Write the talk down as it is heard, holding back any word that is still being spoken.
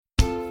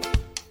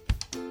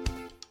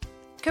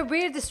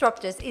Career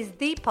Disruptors is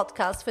the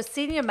podcast for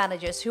senior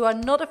managers who are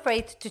not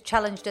afraid to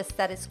challenge the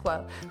status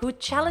quo, who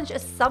challenge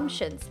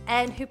assumptions,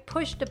 and who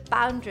push the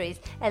boundaries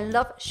and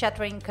love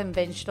shattering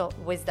conventional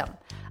wisdom.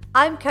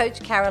 I'm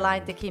Coach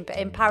Caroline de Kiemper,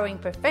 empowering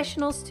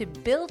professionals to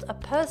build a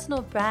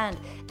personal brand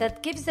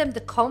that gives them the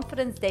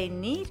confidence they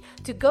need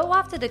to go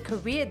after the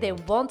career they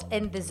want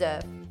and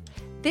deserve.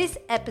 This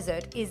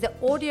episode is the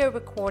audio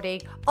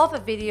recording of a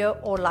video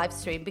or live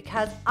stream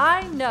because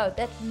I know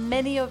that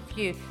many of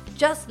you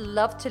just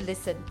love to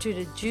listen to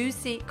the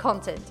juicy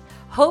content.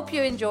 Hope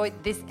you enjoyed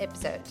this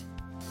episode.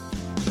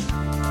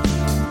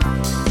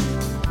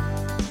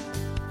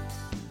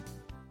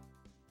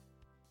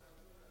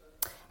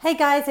 Hey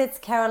guys, it's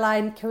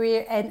Caroline,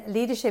 career and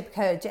leadership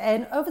coach.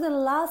 And over the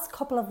last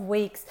couple of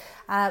weeks,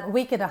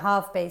 week and a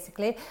half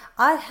basically,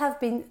 I have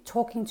been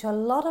talking to a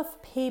lot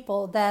of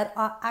people that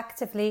are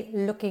actively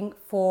looking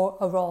for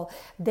a role.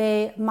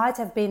 They might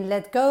have been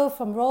let go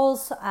from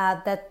roles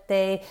that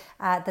they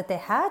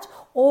had,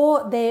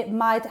 or they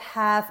might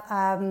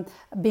have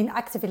been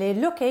actively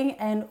looking,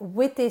 and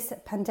with this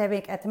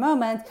pandemic at the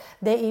moment,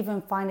 they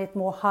even find it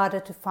more harder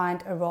to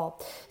find a role.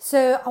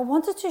 So I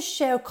wanted to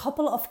share a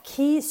couple of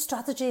key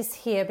strategies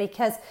here,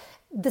 because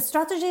the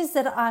strategies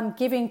that I'm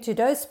giving to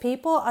those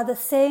people are the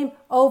same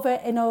over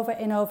and over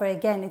and over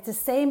again. It's the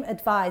same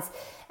advice.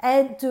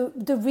 And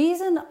the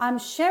reason I'm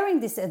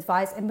sharing this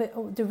advice and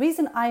the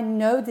reason I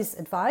know this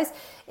advice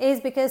is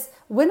because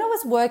when I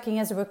was working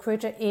as a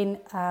recruiter in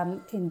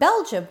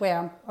Belgium, where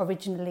I'm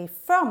originally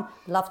from,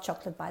 love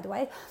chocolate by the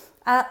way,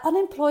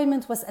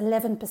 unemployment was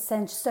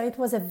 11%, so it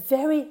was a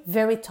very,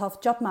 very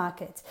tough job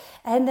market.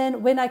 And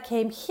then when I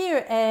came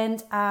here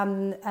and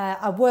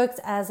I worked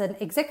as an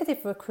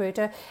executive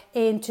recruiter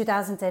in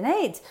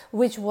 2008,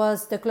 which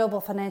was the global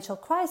financial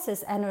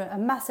crisis and a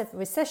massive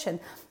recession.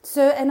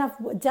 And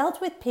I've dealt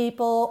with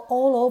people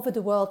all over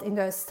the world in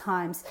those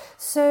times.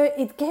 So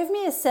it gave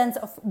me a sense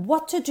of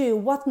what to do,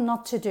 what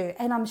not to do.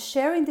 And I'm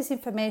sharing this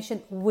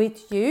information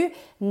with you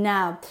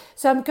now.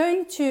 So I'm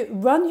going to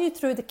run you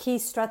through the key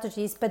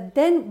strategies, but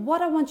then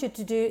what I want you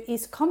to do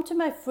is come to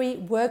my free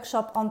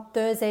workshop on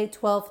Thursday,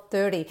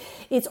 12:30.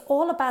 It's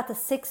all about the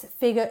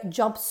 6-figure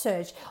job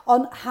search,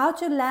 on how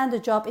to land a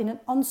job in an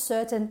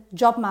uncertain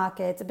job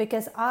market,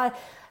 because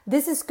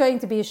this is going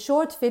to be a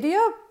short video,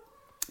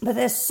 but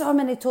there's so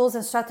many tools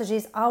and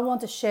strategies I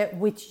want to share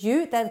with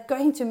you that are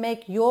going to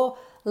make your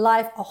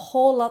life a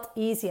whole lot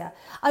easier.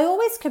 I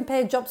always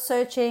compare job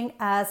searching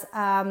as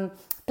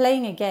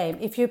playing a game.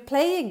 If you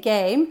play a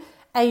game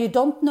and you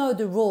don't know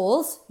the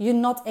rules, you're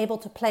not able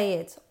to play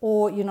it,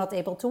 or you're not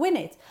able to win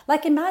it.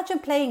 Like imagine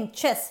playing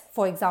chess,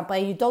 for example,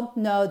 and you don't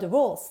know the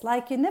rules.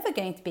 Like you're never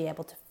going to be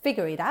able to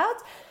figure it out.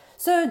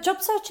 So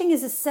job searching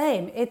is the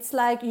same. It's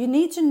like you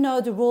need to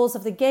know the rules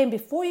of the game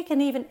before you can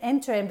even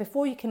enter and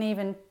before you can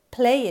even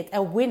play it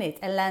and win it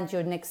and land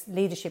your next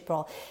leadership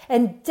role.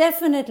 And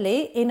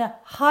definitely in a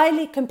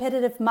highly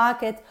competitive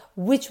market,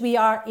 which we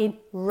are in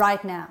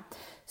right now.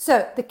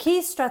 So the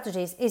key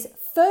strategies is,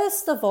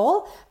 first of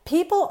all,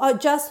 people are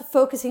just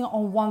focusing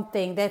on one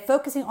thing. They're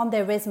focusing on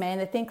their resume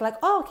and they think like,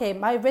 oh, okay,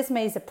 my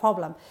resume is a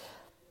problem.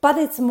 But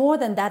it's more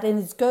than that,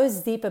 and it goes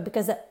deeper,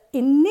 because the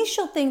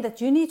initial thing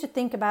that you need to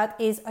think about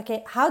is,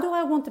 okay, how do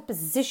I want to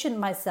position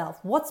myself?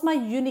 What's my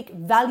unique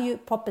value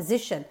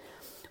proposition?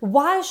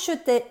 Why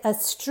should a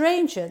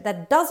stranger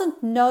that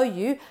doesn't know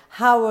you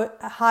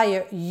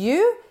hire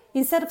you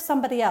instead of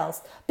somebody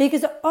else?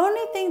 Because the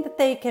only thing that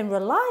they can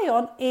rely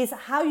on is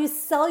how you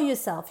sell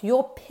yourself,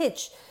 your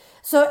pitch.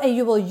 So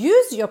you will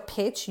use your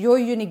pitch, your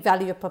unique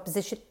value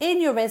proposition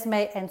in your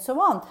resume and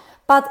so on.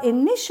 But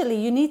initially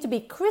you need to be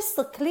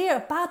crystal clear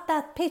about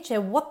that pitch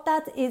and what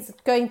that is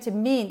going to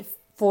mean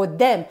for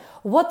them,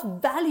 what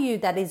value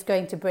that is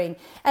going to bring.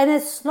 And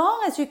as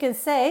long as you can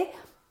say,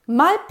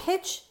 my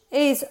pitch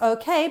is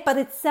okay, but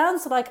it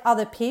sounds like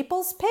other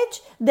people's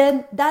pitch,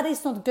 then that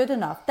is not good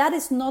enough. That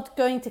is not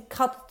going to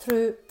cut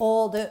through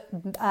all the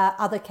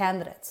other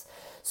candidates.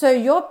 So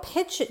your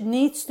pitch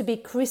needs to be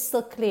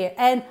crystal clear.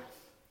 And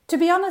to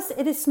be honest,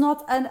 it is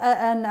not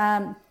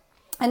an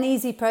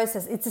easy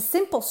process. It's a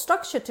simple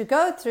structure to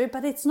go through,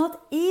 but it's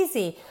not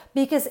easy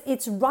because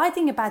it's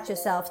writing about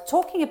yourself,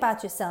 talking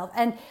about yourself,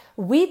 and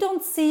we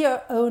don't see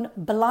our own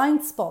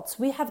blind spots.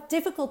 We have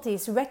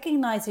difficulties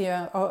recognizing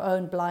our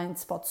own blind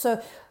spots.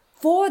 So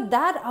for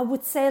that, I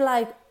would say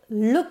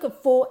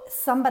look for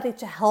somebody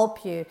to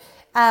help you.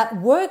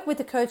 Work with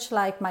a coach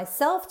like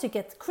myself to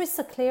get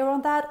crystal clear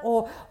on that,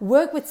 or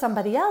work with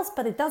somebody else,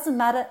 but it doesn't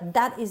matter.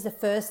 That is the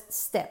first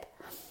step.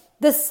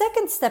 The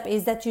second step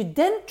is that you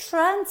then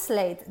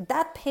translate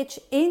that pitch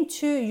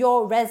into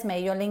your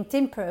resume, your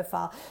LinkedIn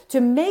profile, to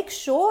make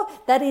sure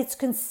that it's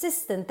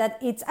consistent, that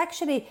it's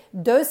actually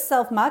those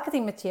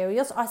self-marketing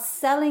materials are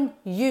selling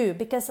you.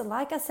 Because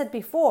like I said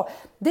before,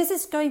 this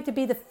is going to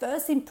be the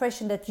first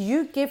impression that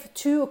you give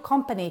to a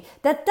company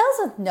that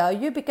doesn't know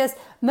you, because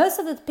most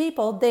of the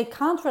people, they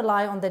can't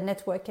rely on the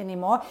network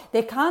anymore.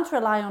 They can't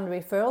rely on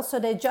referrals, so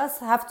they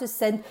just have to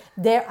send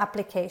their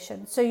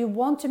application. So you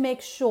want to make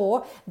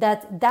sure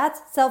that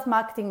that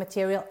self-marketing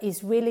material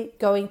is really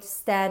going to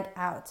stand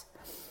out.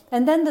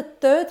 And then the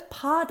third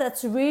part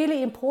that's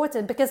really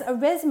important, because a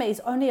resume is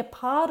only a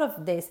part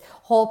of this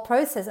whole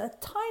process, a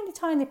tiny,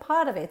 tiny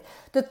part of it.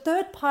 The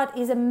third part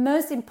is the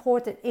most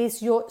important,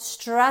 is your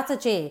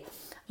strategy.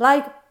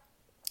 Like,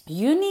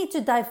 you need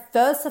to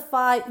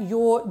diversify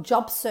your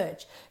job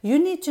search. You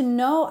need to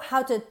know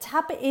how to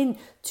tap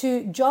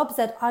into jobs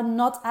that are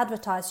not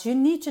advertised. You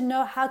need to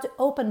know how to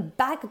open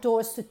back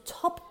doors to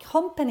top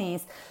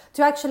companies,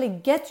 to actually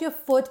get your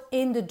foot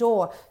in the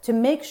door, to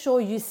make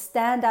sure you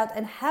stand out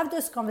and have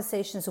those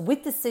conversations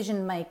with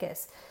decision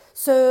makers.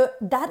 So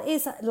that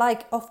is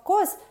like, of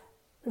course,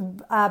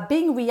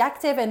 being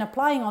reactive and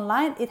applying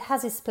online, it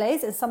has its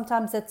place, and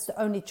sometimes that's the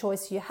only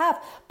choice you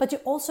have. But you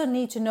also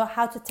need to know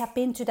how to tap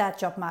into that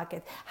job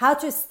market, how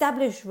to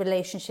establish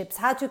relationships,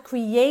 how to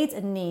create a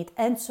need,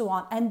 and so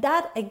on. And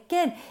that,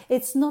 again,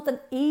 it's not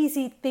an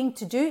easy thing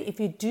to do if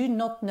you do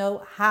not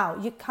know how.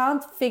 You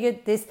can't figure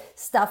this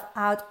stuff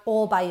out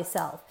all by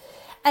yourself.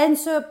 And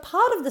so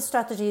part of the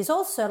strategy is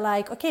also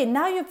like, okay,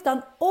 now you've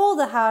done all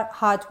the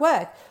hard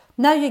work.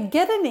 Now you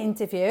get an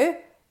interview.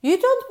 You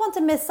don't want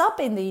to mess up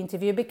in the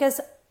interview because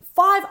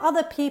 5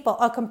 other people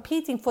are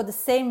competing for the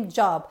same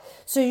job.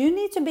 So you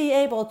need to be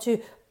able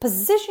to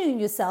position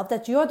yourself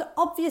that you're the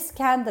obvious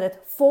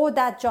candidate for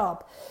that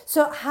job.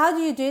 So how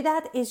do you do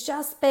that? It's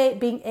just by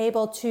being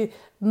able to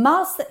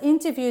master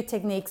interview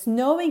techniques,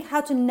 knowing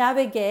how to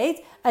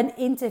navigate an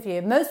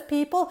interview. Most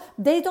people,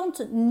 they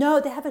don't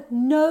know, they have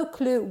no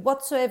clue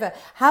whatsoever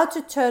how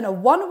to turn a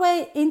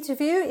one-way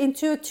interview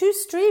into a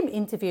two-stream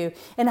interview,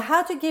 and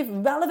how to give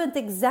relevant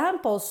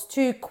examples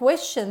to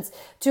questions,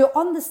 to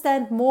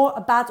understand more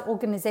about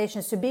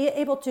organizations, to be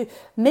able to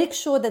make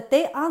sure that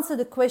they answer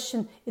the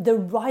question the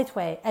right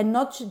way, and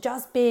not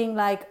just being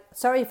like,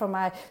 sorry for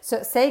my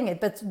saying it,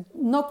 but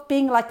not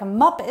being like a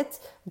muppet,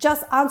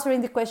 just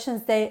answering the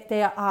questions they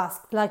are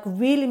asked, like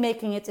really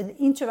making it an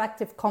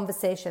interactive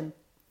conversation.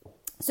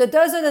 So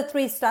those are the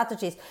 3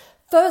 strategies.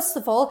 First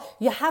of all,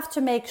 you have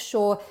to make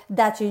sure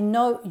that you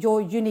know your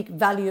unique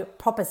value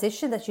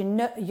proposition, that you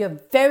know you're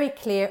very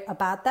clear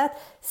about that.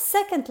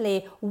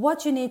 Secondly,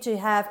 what you need to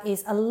have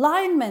is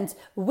alignment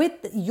with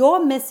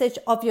your message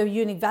of your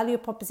unique value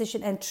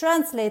proposition, and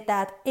translate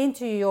that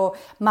into your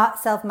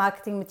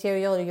self-marketing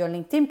material, your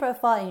LinkedIn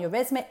profile, and your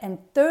resume. And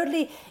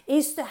thirdly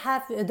is to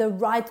have the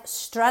right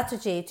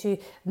strategy to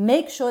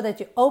make sure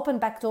that you open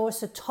back doors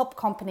to top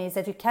companies,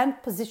 that you can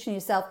position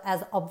yourself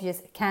as an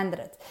obvious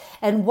candidate.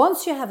 And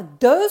once you have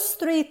those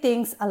 3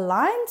 things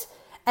aligned,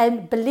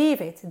 and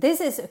believe it,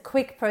 this is a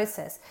quick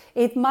process.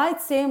 It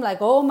might seem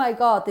like, oh my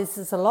God, this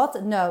is a lot.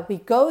 No, we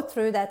go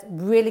through that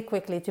really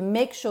quickly to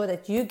make sure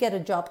that you get a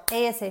job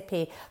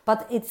ASAP.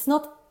 But it's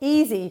not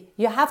easy.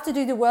 You have to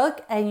do the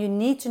work, and you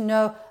need to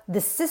know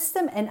the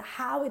system and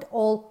how it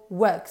all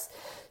works.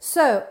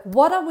 So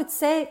what I would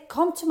say,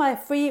 come to my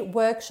free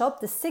workshop,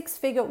 the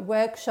 6-figure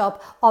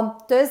workshop, on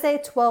Thursday,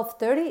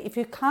 12:30. If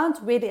you can't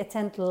really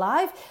attend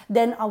live,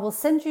 then I will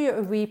send you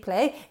a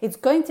replay. It's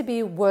going to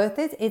be worth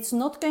it. It's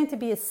not going to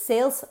be a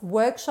sales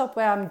workshop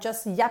where I'm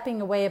just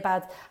yapping away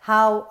about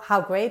how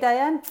great I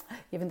am,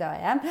 even though I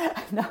am.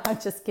 No, I'm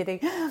just kidding.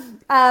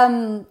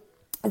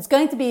 It's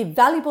going to be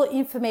valuable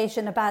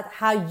information about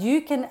how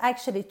you can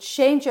actually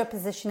change your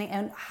positioning,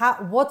 and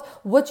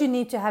what you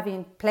need to have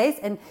in place.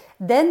 And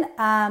then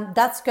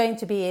that's going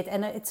to be it.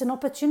 And it's an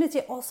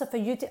opportunity also for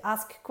you to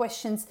ask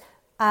questions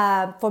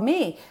for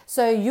me.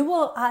 So you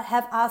will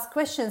have asked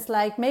questions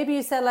like, maybe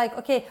you said like,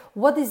 okay,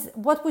 what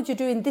would you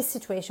do in this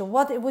situation?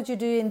 What would you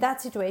do in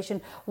that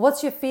situation?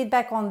 What's your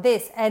feedback on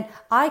this? And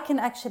I can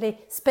actually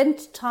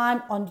spend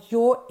time on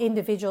your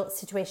individual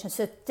situation.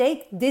 So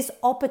take this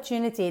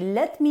opportunity.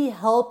 Let me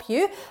help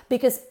you,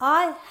 because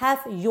I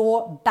have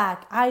your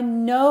back. I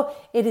know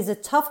it is a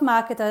tough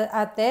market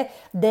out there.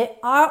 There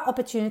are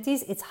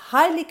opportunities. It's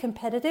highly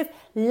competitive.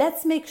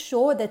 Let's make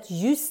sure that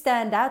you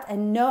stand out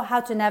and know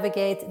how to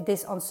navigate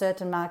this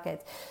uncertain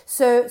market.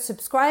 So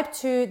subscribe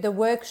to the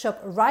workshop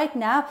right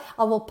now.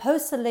 I will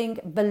post a link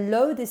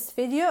below this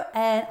video,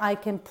 and I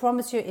can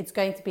promise you it's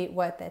going to be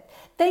worth it.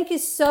 Thank you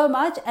so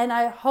much, and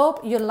I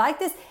hope you like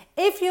this.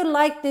 If you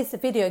like this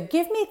video,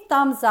 give me a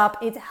thumbs up.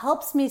 It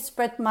helps me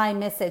spread my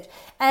message.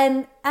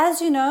 And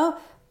as you know,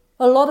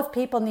 a lot of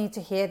people need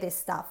to hear this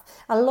stuff.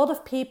 A lot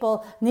of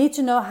people need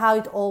to know how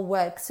it all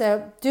works.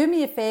 So do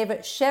me a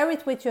favor, share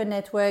it with your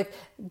network.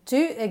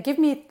 Give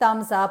me a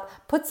thumbs up,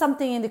 put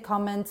something in the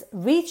comments,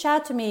 reach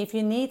out to me if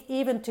you need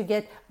even to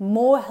get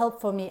more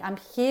help from me. I'm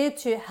here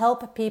to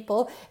help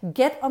people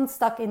get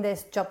unstuck in their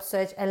job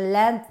search and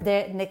land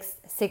their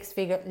next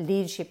 6-figure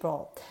leadership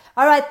role.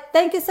 All right,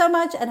 thank you so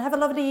much, and have a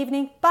lovely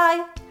evening.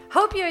 Bye.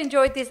 Hope you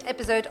enjoyed this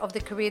episode of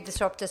the Career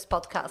Disruptors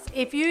podcast.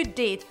 If you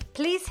did,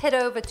 please head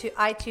over to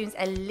iTunes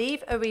and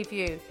leave a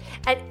review.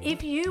 And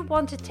if you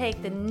want to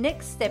take the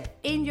next step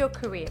in your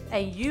career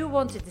and you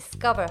want to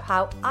discover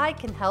how I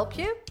can help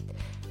you,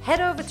 head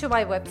over to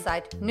my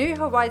website,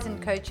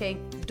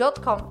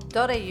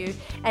 newhorizoncoaching.com.au,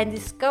 and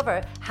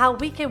discover how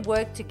we can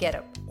work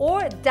together,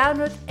 or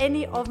download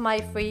any of my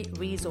free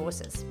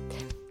resources.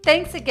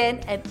 Thanks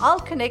again, and I'll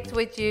connect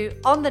with you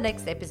on the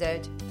next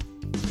episode.